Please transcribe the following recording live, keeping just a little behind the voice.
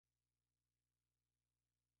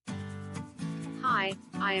Hi,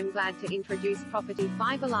 I am glad to introduce Property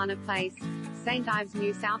 5 Alana Place, St Ives,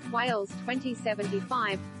 New South Wales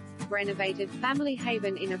 2075. Renovated family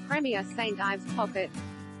haven in a premier St Ives pocket.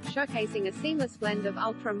 Showcasing a seamless blend of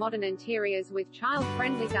ultra-modern interiors with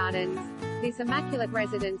child-friendly gardens, this immaculate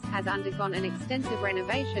residence has undergone an extensive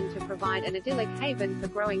renovation to provide an idyllic haven for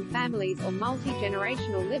growing families or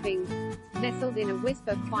multi-generational living. Nestled in a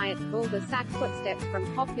whisper-quiet cul-de-sac, footsteps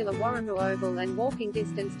from popular Warramoo Oval and walking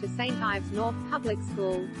distance to St Ives North Public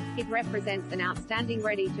School, it represents an outstanding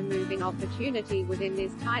ready-to-move-in opportunity within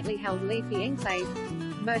this tightly held leafy enclave,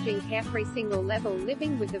 merging carefree single-level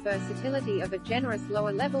living with the versatility of a generous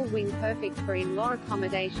lower-level wing perfect for in-law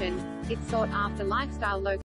accommodation. Its sought-after lifestyle location